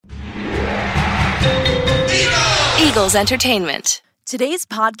Eagles Entertainment. Today's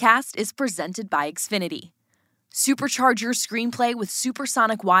podcast is presented by Xfinity. Supercharge your screenplay with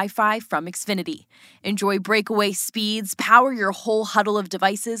supersonic Wi-Fi from Xfinity. Enjoy breakaway speeds, power your whole huddle of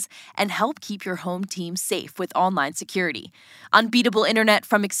devices, and help keep your home team safe with online security. Unbeatable internet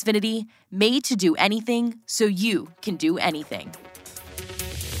from Xfinity, made to do anything so you can do anything.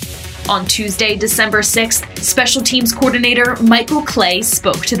 On Tuesday, December 6th, Special Teams Coordinator Michael Clay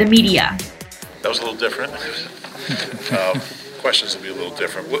spoke to the media. That was a little different. Questions will be a little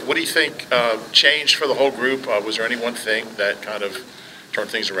different. What do you think changed for the whole group? Was there any one thing that kind of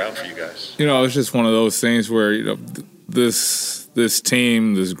turned things around for you guys? You know, it's just one of those things where, this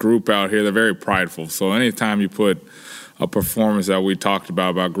team, this group out here, they're very prideful. So anytime you put a performance that we talked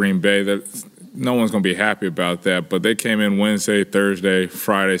about Green Bay, that no one's going to be happy about that. But they came in Wednesday, Thursday,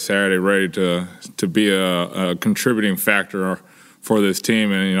 Friday, Saturday, ready to be a contributing factor for this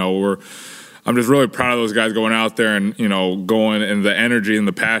team. And, I'm just really proud of those guys going out there and, going, and the energy and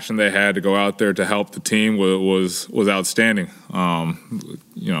the passion they had to go out there to help the team was outstanding. Anybody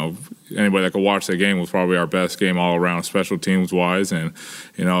that could watch that game was probably our best game all around, special teams wise. And,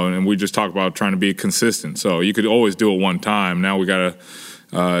 and we just talk about trying to be consistent. So you could always do it one time. Now we got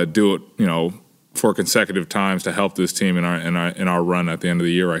to do it, for consecutive times to help this team in our run at the end of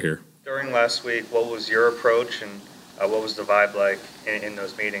the year right here. During last week, what was your approach and what was the vibe like in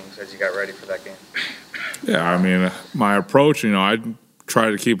those meetings as you got ready for that game? Yeah, my approach, I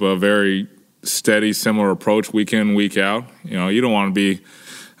try to keep a very steady, similar approach week in, week out. You don't want to be,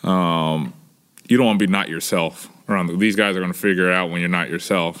 not yourself around. These guys are going to figure it out when you're not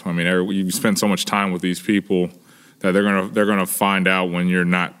yourself. You spend so much time with these people that they're gonna find out when you're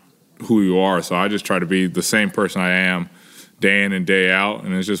not who you are. So I just try to be the same person I am day in and day out,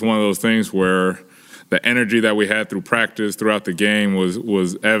 and it's just one of those things where the energy that we had through practice throughout the game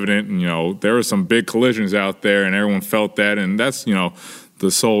was evident. And, there were some big collisions out there, and everyone felt that. And that's,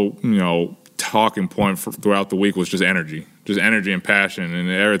 the sole, talking point throughout the week was just energy and passion, and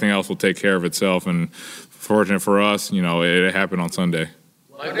everything else will take care of itself. And fortunate for us, it happened on Sunday.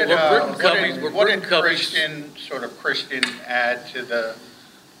 What did Christian add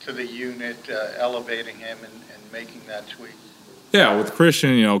to the unit, elevating him and making that tweak? Yeah, with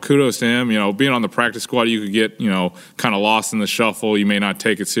Christian, kudos to him. Being on the practice squad, you could get, kind of lost in the shuffle. You may not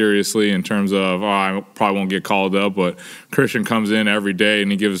take it seriously in terms of, I probably won't get called up. But Christian comes in every day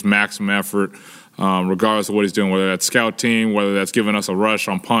and he gives maximum effort, regardless of what he's doing, whether that's scout team, whether that's giving us a rush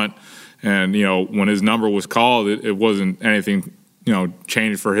on punt. And, when his number was called, it wasn't anything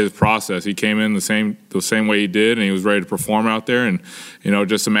changed for his process. He came in the same way he did, and he was ready to perform out there. And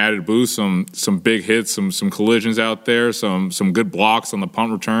just some added boost, some big hits, some collisions out there, some good blocks on the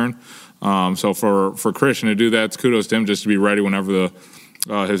punt return. So for Christian to do that, it's kudos to him just to be ready whenever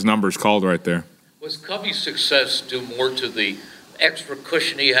his number's called right there. Was Covey's success due more to the extra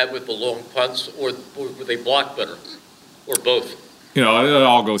cushion he had with the long punts, or were they blocked better, or both? It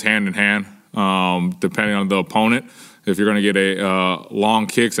all goes hand in hand, depending on the opponent. If you're going to get a long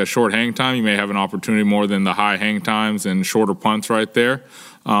kicks at short hang time, you may have an opportunity more than the high hang times and shorter punts right there.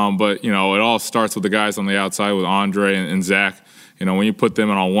 But, it all starts with the guys on the outside with Andre and Zach. When you put them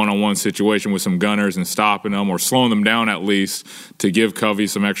in a one-on-one situation with some gunners and stopping them or slowing them down at least to give Covey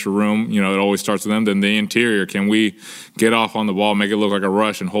some extra room, it always starts with them. Then the interior, can we get off on the ball, make it look like a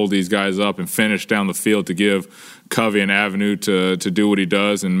rush and hold these guys up and finish down the field to give Covey an avenue to do what he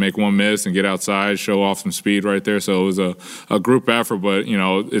does and make one miss and get outside, show off some speed right there. So it was a group effort, but,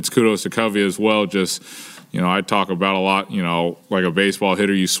 it's kudos to Covey as well. Just, I talk about a lot, like a baseball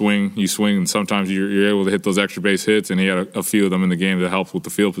hitter, you swing, and sometimes you're able to hit those extra base hits, and he had a few of them in the game that helped with the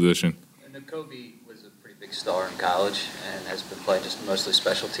field position. And Covey was a pretty big star in college and has been playing just mostly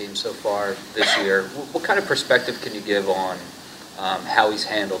special teams so far this year. What kind of perspective can you give on how he's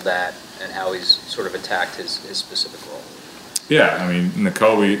handled that and how he's sort of attacked his specific role? Yeah,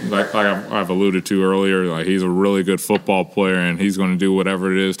 Nakobe, like I've alluded to earlier, he's a really good football player, and he's going to do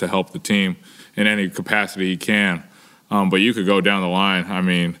whatever it is to help the team in any capacity he can. But you could go down the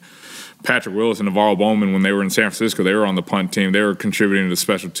line. Patrick Willis and Navarro Bowman, when they were in San Francisco, they were on the punt team. They were contributing to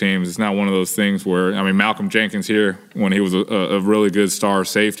special teams. It's not one of those things where, Malcolm Jenkins here, when he was a really good star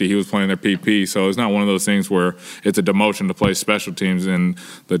safety, he was playing their PP. So it's not one of those things where it's a demotion to play special teams. And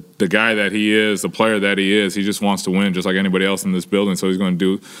the guy that he is, the player that he is, he just wants to win just like anybody else in this building. So he's going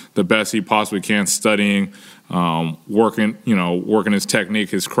to do the best he possibly can, studying, working his technique,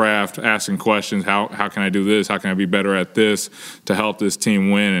 his craft, asking questions. How can I do this? How can I be better at this to help this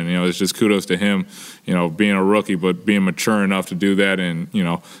team win? And, it's just kudos to him, being a rookie, but being mature enough to do that. And,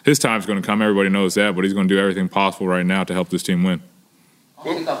 his time's going to come. Everybody knows that, but he's going to do everything possible right now to help this team win.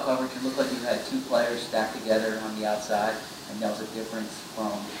 On kickoff coverage, it looked like you had two players stacked together on the outside, and that was a difference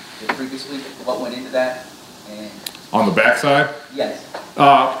from the previous week. What went into that? And on the backside? Yes.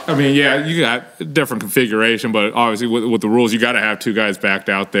 I mean, yeah, you got different configuration, but obviously with the rules, you got to have two guys backed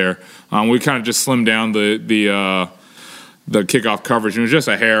out there. We kind of just slimmed down the kickoff coverage. It was just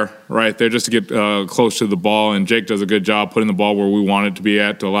a hair right there just to get close to the ball, and Jake does a good job putting the ball where we want it to be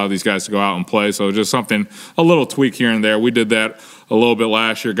at to allow these guys to go out and play. So just something, a little tweak here and there. We did that a little bit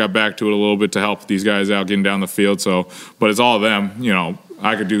last year, got back to it a little bit to help these guys out getting down the field. So, but it's all them. You know,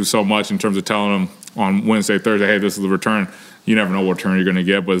 I could do so much in terms of telling them on Wednesday, Thursday, hey, this is the return. You never know what return you're going to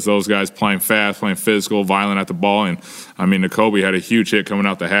get, but it's those guys playing fast, playing physical, violent at the ball. And, I mean, Nakobe had a huge hit coming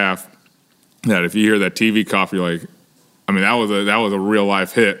out the half that if you hear that TV cough, you're like, I mean, that was a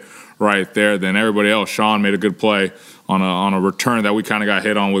real-life hit right there. Then everybody else, Sean made a good play on a return that we kind of got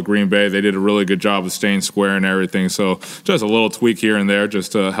hit on with Green Bay. They did a really good job of staying square and everything. So just a little tweak here and there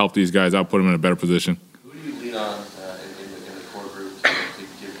just to help these guys out, put them in a better position. Who do you lean on in the core group to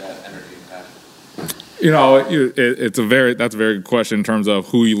give that energy and passion? You know, that's a very good question in terms of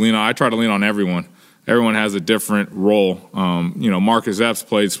who you lean on. I try to lean on everyone. Everyone has a different role. You know, Marcus Epps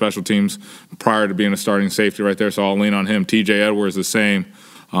played special teams prior to being a starting safety right there, so I'll lean on him. T.J. Edwards the same.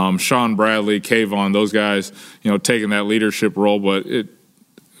 Sean Bradley, Kayvon, those guys, you know, taking that leadership role, but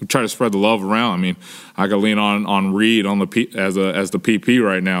try to spread the love around. I mean, I could lean on Reed as the PP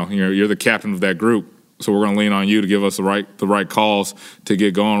right now. You know, you're the captain of that group, so we're going to lean on you to give us the right calls to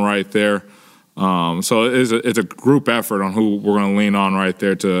get going right there. So it's a group effort on who we're going to lean on right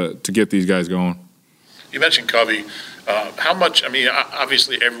there to get these guys going. You mentioned Covey. How much, I mean,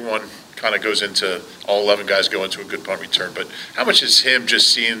 obviously everyone kind of goes into, all 11 guys go into a good punt return, but how much is him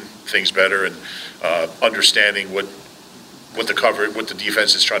just seeing things better and understanding what the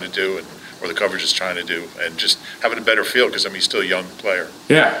defense is trying to do and or the coverage is trying to do and just having a better feel because, I mean, he's still a young player.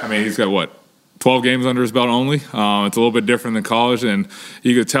 Yeah, I mean, he's got 12 games under his belt only. It's a little bit different than college, and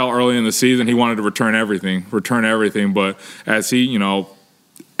you could tell early in the season he wanted to return everything. But as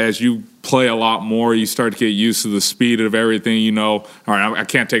you play a lot more, you start to get used to the speed of everything. You know, all right, I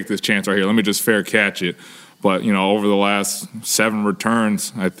can't take this chance right here. Let me just fair catch it. But, you know, over the last 7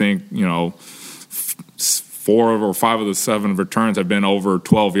 returns, I think, you know, 4 or 5 of the 7 returns have been over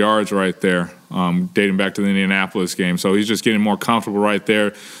 12 yards right there, dating back to the Indianapolis game. So he's just getting more comfortable right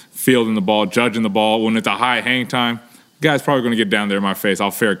there, fielding the ball, judging the ball. When it's a high hang time, the guy's probably going to get down there in my face.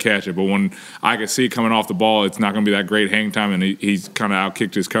 I'll fair catch it. But when I can see coming off the ball, it's not going to be that great hang time, and he's kind of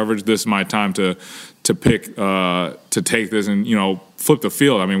outkicked his coverage. This is my time to pick to take this and, you know, flip the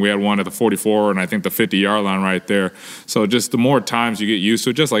field. I mean, we had one at the 44 and I think the 50-yard line right there. So just the more times you get used to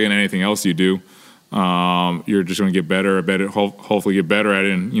it, just like in anything else you do, you're just going to get better, hopefully get better at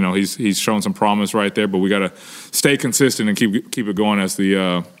it. And, you know, he's shown some promise right there, but we got to stay consistent and keep it going as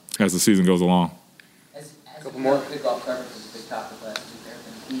the season goes along. A couple more. Kickoff coverage was a big topic last week there,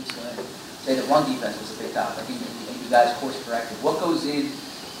 and Heath's going to say that run defense was a big topic. I think you guys course corrected. What goes into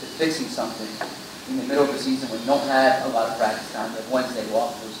fixing something in the middle of the season when you don't have a lot of practice time? You have Wednesday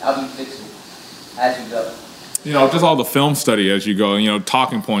walkthroughs. How do you fix it as you go? You know, just all the film study as you go, you know,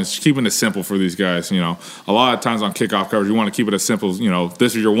 talking points, keeping it simple for these guys. You know, a lot of times on kickoff coverage, you want to keep it as simple as, you know,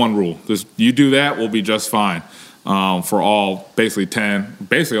 this is your one rule. You do that, we'll be just fine. For all basically 10,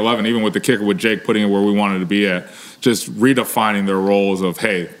 basically 11, even with the kicker with Jake putting it where we wanted to be at, just redefining their roles of,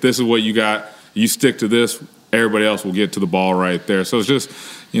 hey, this is what you got, you stick to this, everybody else will get to the ball right there. So it's just,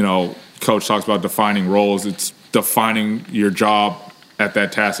 you know, Coach talks about defining roles. It's defining your job at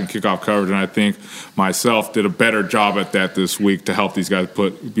that task in kickoff coverage, and I think myself did a better job at that this week to help these guys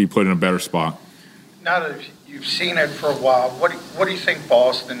be put in a better spot. Now that you've seen it for a while, what do you think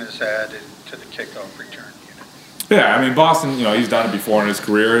Boston has added to the kickoff return unit? Yeah, I mean, Boston, you know, he's done it before in his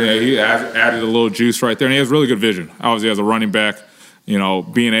career. You know, he has added a little juice right there, and he has really good vision. Obviously, as a running back, you know,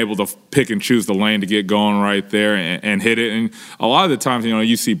 being able to pick and choose the lane to get going right there and hit it. And a lot of the times, you know,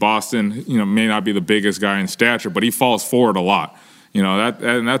 you see Boston, you know, may not be the biggest guy in stature, but he falls forward a lot. You know,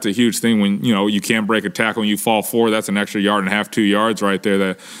 that's a huge thing when, you know, you can't break a tackle and you fall forward. That's an extra 1.5 yards, 2 yards right there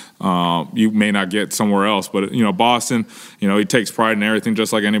that you may not get somewhere else. But, you know, Boston, you know, he takes pride in everything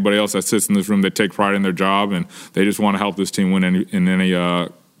just like anybody else that sits in this room. They take pride in their job, and they just want to help this team win in any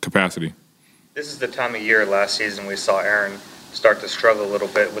capacity. This is the time of year last season we saw Aaron start to struggle a little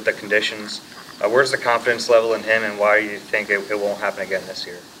bit with the conditions. Where's the confidence level in him, and why do you think it won't happen again this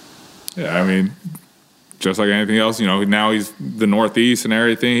year? Yeah, I mean, just like anything else, you know, now he's the Northeast and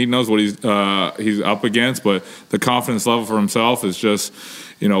everything. He knows what he's up against, but the confidence level for himself is just,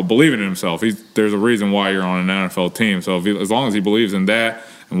 you know, believing in himself. There's a reason why you're on an NFL team. So as long as he believes in that,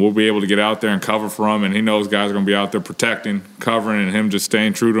 and we'll be able to get out there and cover for him. And he knows guys are going to be out there protecting, covering, and him just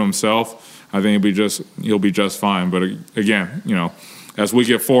staying true to himself. I think he'll be just fine. But again, as we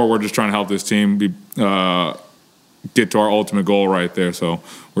get forward, we're just trying to help this team get to our ultimate goal right there. So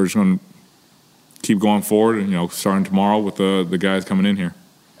we're just going to keep going forward, and starting tomorrow with the guys coming in here.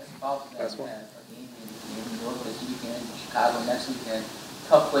 That's one. A game in New York this weekend, Chicago next weekend.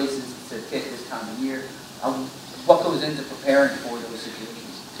 Tough places to kick this time of year. What goes into preparing for those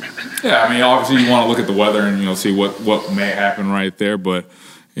situations? Yeah, obviously you want to look at the weather and see what may happen right there. But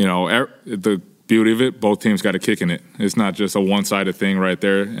the beauty of it, both teams got a kick in it. It's not just a one-sided thing right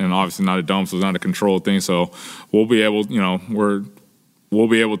there, and obviously not a dome, so it's not a controlled thing. So we'll be able, we'll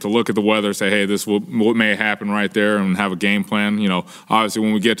be able to look at the weather, say, hey, this what may happen right there, and have a game plan. Obviously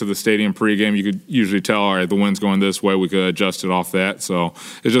when we get to the stadium pregame, you could usually tell, all right, the wind's going this way. We could adjust it off that. So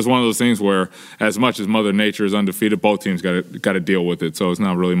it's just one of those things where, as much as Mother Nature is undefeated, both teams got to deal with it. So it's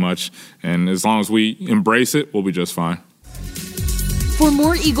not really much, and as long as we embrace it, we'll be just fine. For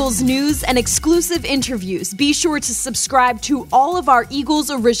more Eagles news and exclusive interviews, be sure to subscribe to all of our Eagles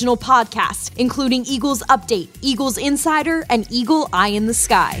original podcasts, including Eagles Update, Eagles Insider, and Eagle Eye in the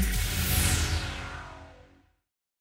Sky.